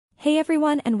Hey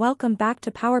everyone and welcome back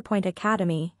to PowerPoint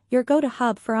Academy, your go-to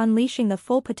hub for unleashing the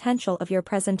full potential of your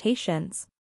presentations.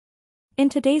 In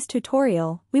today's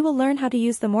tutorial, we will learn how to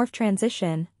use the Morph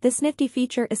Transition. This nifty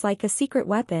feature is like a secret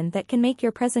weapon that can make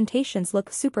your presentations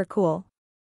look super cool.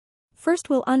 First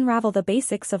we'll unravel the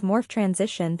basics of Morph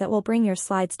Transition that will bring your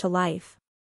slides to life.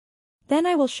 Then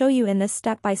I will show you in this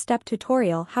step-by-step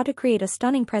tutorial how to create a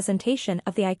stunning presentation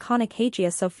of the iconic Hagia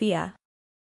Sophia.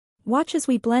 Watch as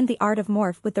we blend the art of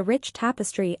Morph with the rich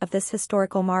tapestry of this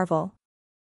historical marvel.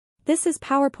 This is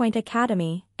PowerPoint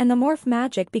Academy, and the Morph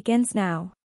magic begins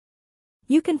now.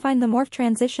 You can find the Morph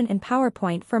Transition in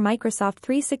PowerPoint for Microsoft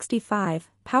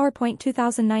 365, PowerPoint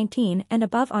 2019 and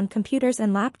above on computers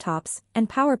and laptops, and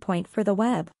PowerPoint for the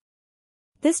web.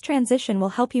 This transition will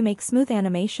help you make smooth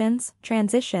animations,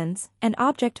 transitions, and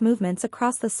object movements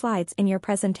across the slides in your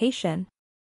presentation.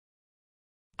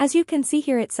 As you can see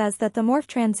here, it says that the Morph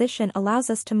Transition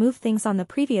allows us to move things on the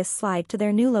previous slide to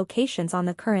their new locations on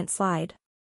the current slide.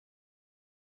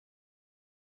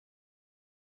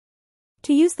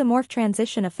 To use the Morph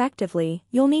Transition effectively,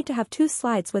 you'll need to have two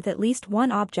slides with at least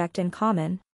one object in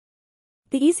common.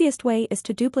 The easiest way is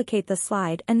to duplicate the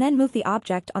slide and then move the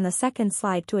object on the second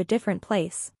slide to a different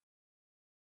place.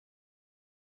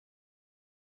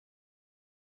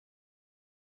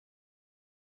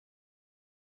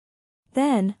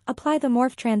 Then, apply the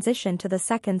Morph Transition to the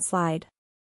second slide.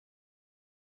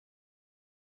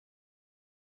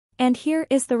 And here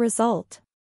is the result.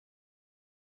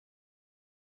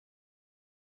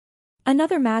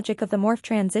 Another magic of the Morph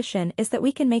Transition is that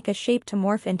we can make a shape to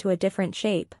morph into a different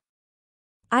shape.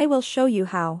 I will show you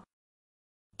how.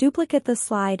 Duplicate the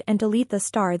slide and delete the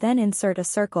star, then insert a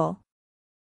circle.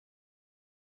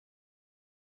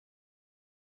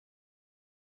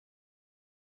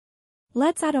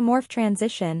 Let's add a Morph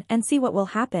Transition and see what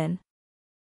will happen.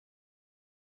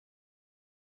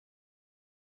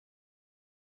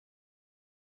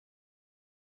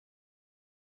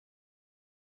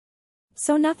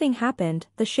 So nothing happened,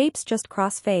 the shapes just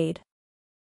crossfade.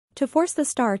 To force the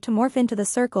star to morph into the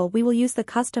circle, we will use the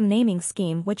custom naming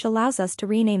scheme, which allows us to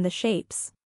rename the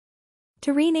shapes.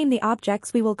 To rename the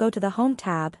objects, we will go to the Home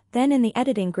tab, then in the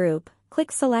Editing group,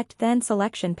 click Select, then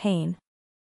Selection pane.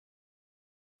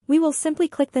 We will simply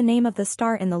click the name of the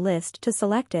star in the list to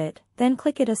select it, then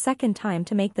click it a second time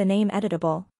to make the name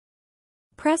editable.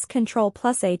 Press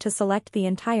Ctrl+A to select the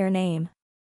entire name.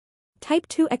 Type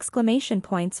 2 exclamation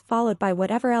points followed by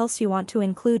whatever else you want to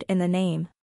include in the name.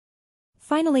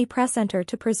 Finally, press Enter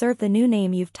to preserve the new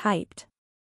name you've typed.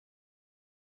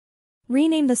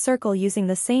 Rename the circle using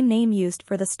the same name used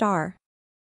for the star.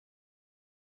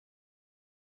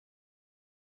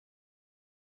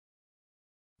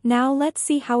 Now let's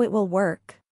see how it will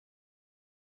work.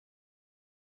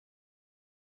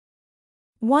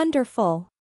 Wonderful!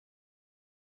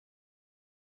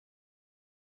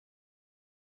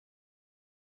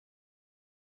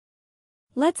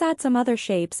 Let's add some other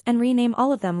shapes and rename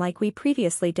all of them like we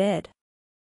previously did.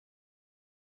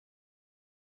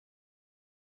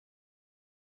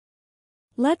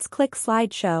 Let's click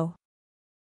Slideshow.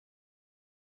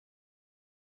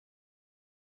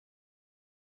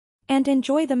 And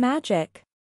enjoy the magic.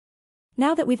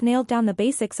 Now that we've nailed down the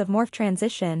basics of Morph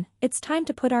Transition, it's time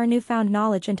to put our newfound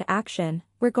knowledge into action.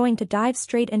 We're going to dive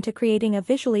straight into creating a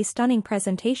visually stunning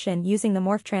presentation using the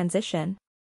Morph Transition.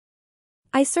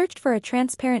 I searched for a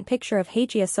transparent picture of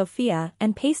Hagia Sophia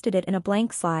and pasted it in a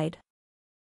blank slide.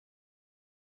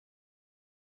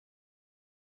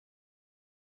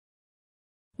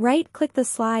 Right-click the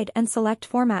slide and select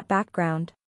Format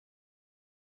Background.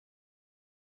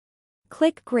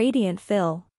 Click Gradient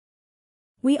Fill.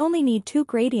 We only need two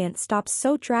gradient stops,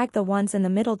 so drag the ones in the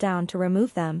middle down to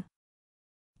remove them.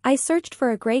 I searched for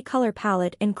a gray color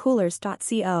palette in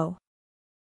coolors.co.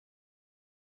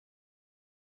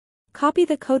 Copy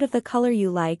the code of the color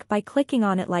you like by clicking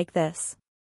on it like this.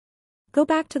 Go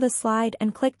back to the slide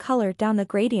and click Color down the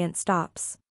gradient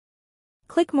stops.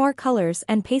 Click More Colors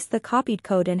and paste the copied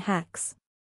code in hex.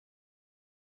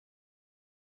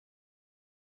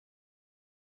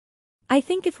 I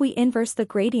think if we inverse the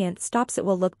gradient stops it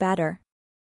will look better.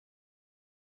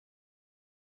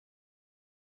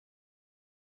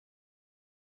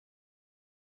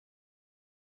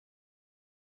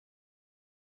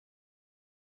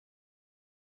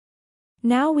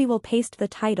 Now we will paste the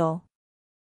title.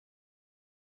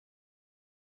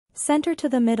 Center to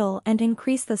the middle and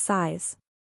increase the size.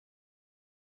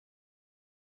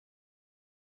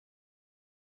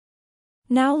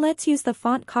 Now let's use the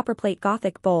font Copperplate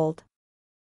Gothic Bold.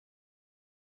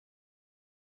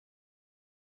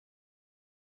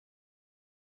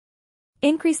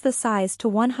 Increase the size to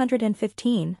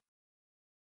 115.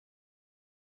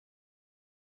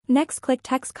 Next, click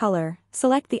Text Color,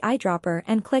 select the eyedropper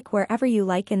and click wherever you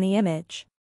like in the image.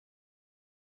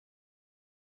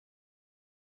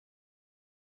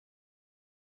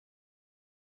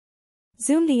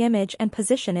 Zoom the image and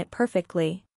position it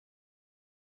perfectly.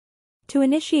 To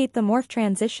initiate the morph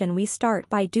transition, we start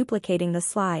by duplicating the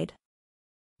slide.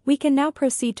 We can now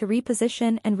proceed to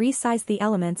reposition and resize the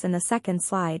elements in the second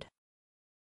slide.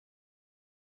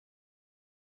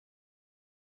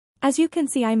 As you can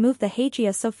see, I moved the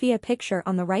Hagia Sophia picture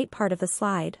on the right part of the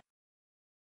slide.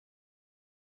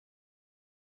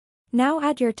 Now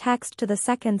add your text to the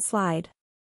second slide.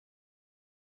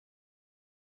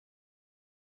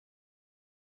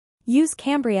 Use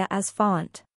Cambria as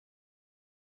font.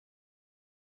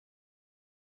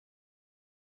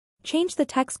 Change the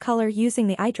text color using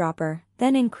the eyedropper,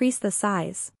 then increase the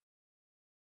size.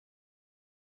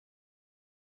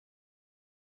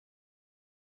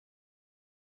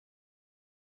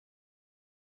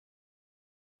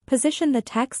 Position the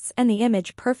texts and the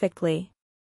image perfectly.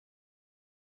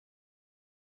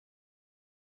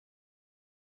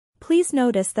 Please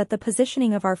notice that the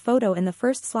positioning of our photo in the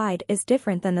first slide is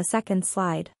different than the second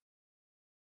slide.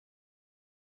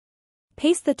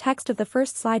 Paste the text of the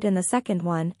first slide in the second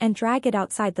one and drag it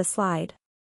outside the slide.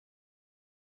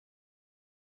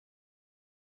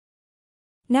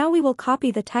 Now we will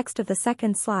copy the text of the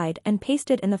second slide and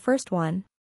paste it in the first one.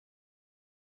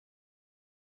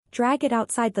 Drag it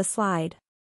outside the slide.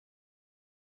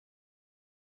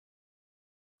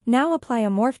 Now apply a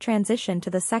morph transition to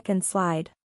the second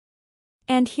slide.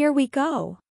 And here we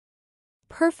go.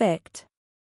 Perfect.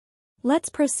 Let's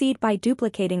proceed by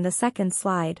duplicating the second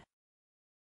slide.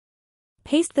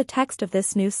 Paste the text of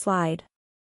this new slide.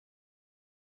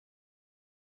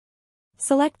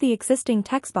 Select the existing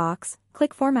text box,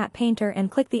 click Format Painter and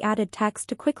click the added text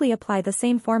to quickly apply the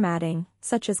same formatting,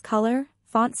 such as color,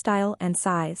 font style and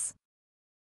size.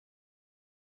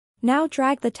 Now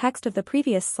drag the text of the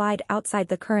previous slide outside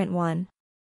the current one.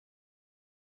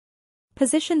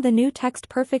 Position the new text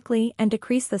perfectly and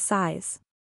decrease the size.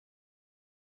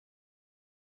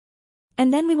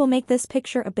 And then we will make this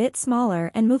picture a bit smaller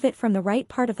and move it from the right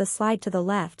part of the slide to the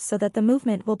left so that the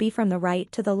movement will be from the right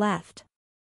to the left.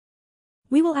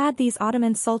 We will add these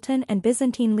Ottoman Sultan and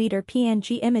Byzantine leader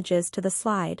PNG images to the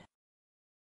slide.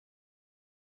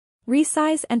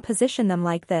 Resize and position them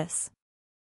like this.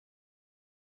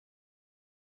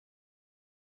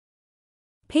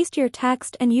 Paste your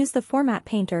text and use the Format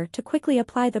Painter to quickly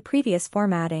apply the previous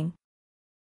formatting.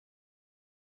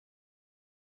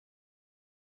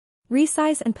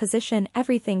 Resize and position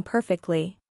everything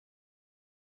perfectly.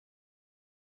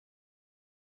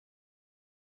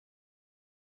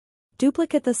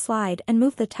 Duplicate the slide and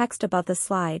move the text above the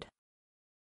slide.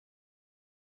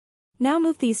 Now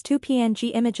move these two PNG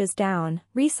images down,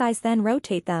 resize then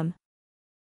rotate them.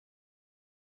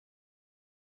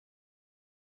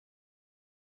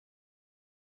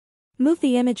 Move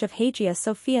the image of Hagia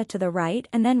Sophia to the right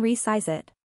and then resize it.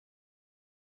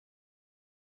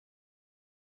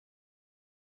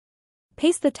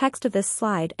 Paste the text of this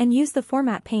slide and use the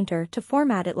Format Painter to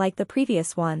format it like the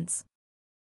previous ones.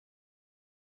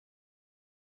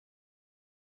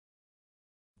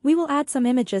 We will add some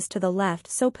images to the left,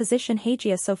 so position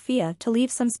Hagia Sophia to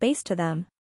leave some space to them.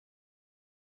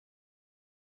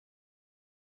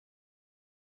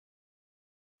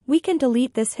 We can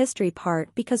delete this history part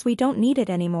because we don't need it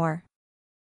anymore.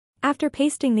 After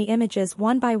pasting the images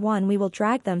one by one, we will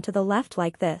drag them to the left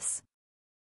like this.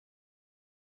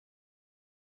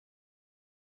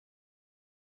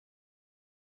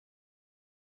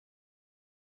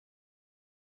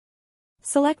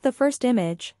 Select the first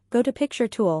image, go to Picture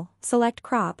tool, select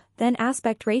Crop, then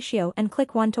Aspect Ratio and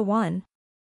click 1:1.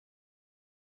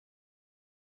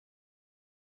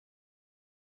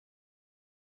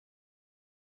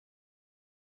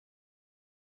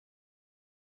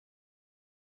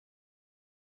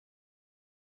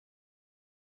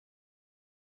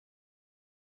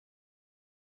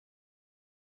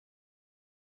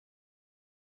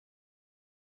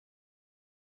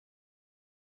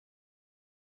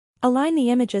 Align the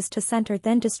images to center,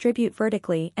 then distribute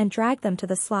vertically and drag them to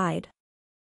the slide.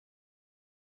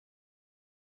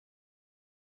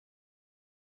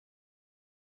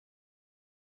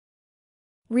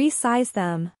 Resize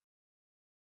them.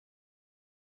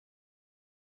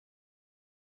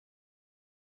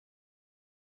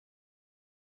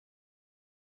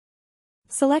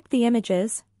 Select the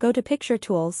images, go to Picture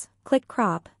Tools, click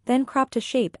Crop, then Crop to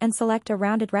Shape and select a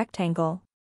rounded rectangle.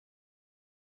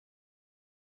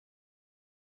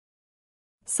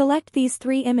 Select these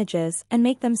three images and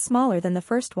make them smaller than the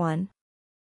first one.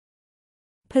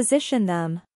 Position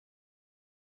them.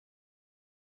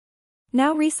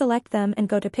 Now reselect them and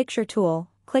go to Picture tool,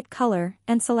 click Color,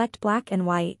 and select black and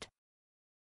white.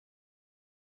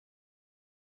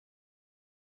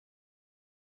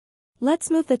 Let's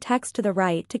move the text to the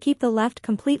right to keep the left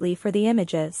completely for the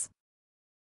images.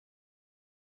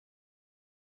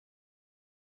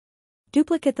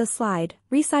 Duplicate the slide,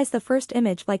 resize the first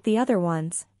image like the other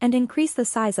ones, and increase the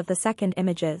size of the second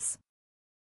images.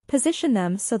 Position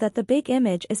them so that the big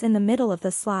image is in the middle of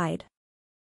the slide.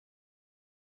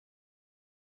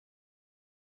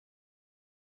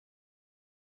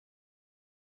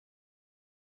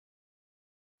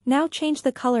 Now change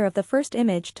the color of the first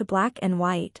image to black and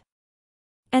white.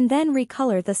 And then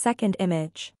recolor the second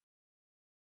image.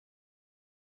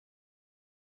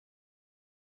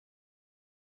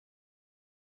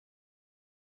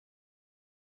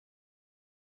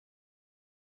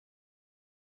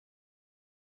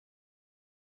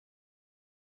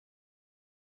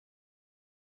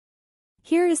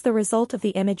 Here is the result of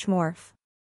the image morph.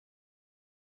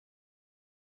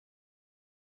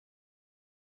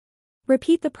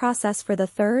 Repeat the process for the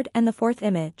third and the fourth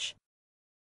image.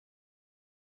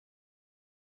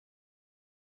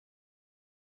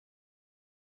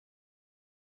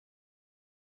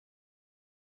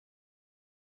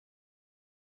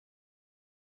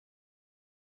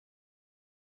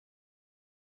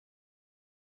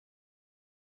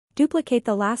 Duplicate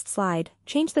the last slide,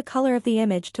 change the color of the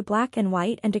image to black and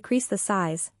white and decrease the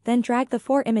size, then drag the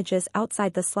 4 images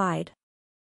outside the slide.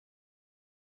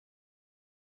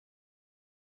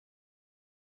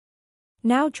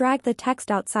 Now drag the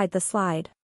text outside the slide.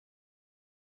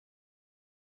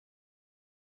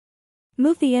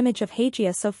 Move the image of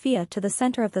Hagia Sophia to the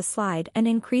center of the slide and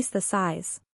increase the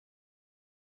size.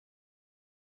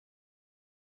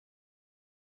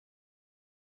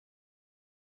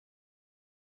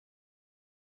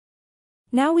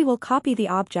 Now we will copy the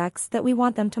objects that we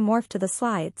want them to morph to the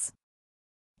slides.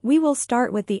 We will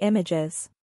start with the images.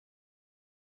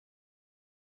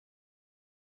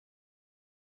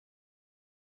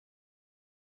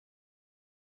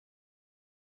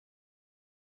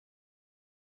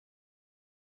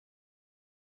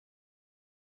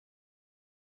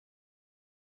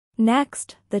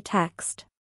 Next, the text.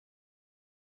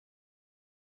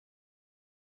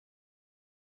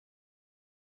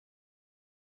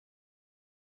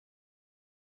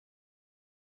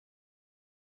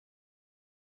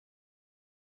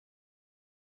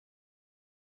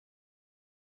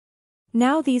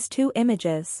 Now these 2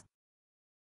 images.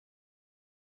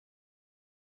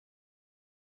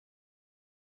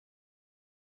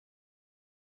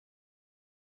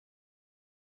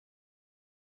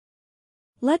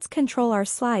 Let's control our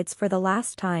slides for the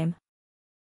last time.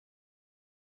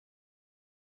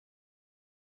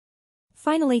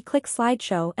 Finally, click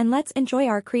Slideshow and let's enjoy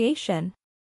our creation.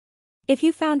 If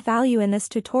you found value in this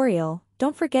tutorial,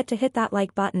 don't forget to hit that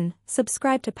like button,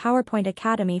 subscribe to PowerPoint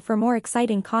Academy for more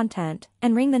exciting content,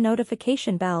 and ring the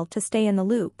notification bell to stay in the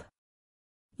loop.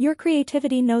 Your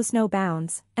creativity knows no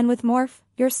bounds, and with Morph,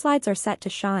 your slides are set to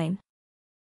shine.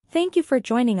 Thank you for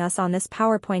joining us on this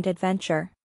PowerPoint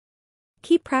adventure.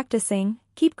 Keep practicing,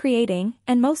 keep creating,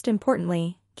 and most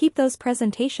importantly, keep those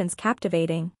presentations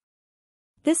captivating.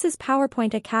 This is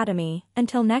PowerPoint Academy.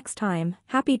 Until next time,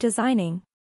 happy designing.